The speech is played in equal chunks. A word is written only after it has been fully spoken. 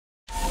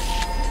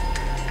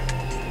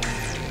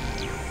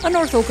A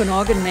North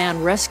Okanagan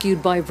man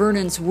rescued by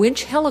Vernon's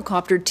Winch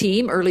helicopter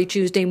team early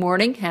Tuesday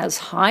morning has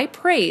high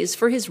praise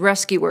for his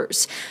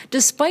rescuers.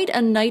 Despite a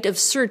night of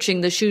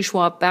searching the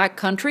Shuswap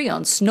backcountry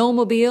on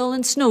snowmobile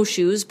and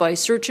snowshoes by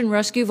search and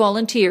rescue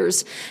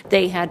volunteers,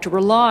 they had to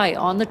rely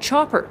on the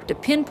chopper to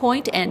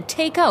pinpoint and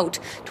take out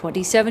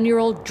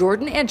 27-year-old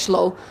Jordan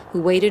Edgelow,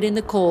 who waited in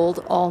the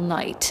cold all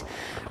night.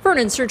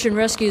 Vernon Search and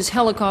Rescue's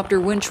helicopter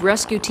winch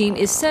rescue team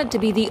is said to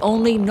be the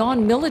only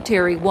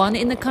non-military one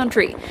in the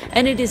country,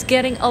 and it is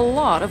getting a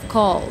lot of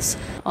calls.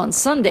 On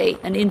Sunday,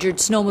 an injured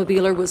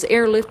snowmobiler was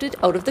airlifted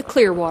out of the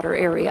Clearwater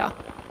area.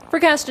 For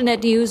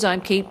Castanet News,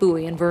 I'm Kate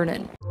Bouey in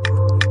Vernon.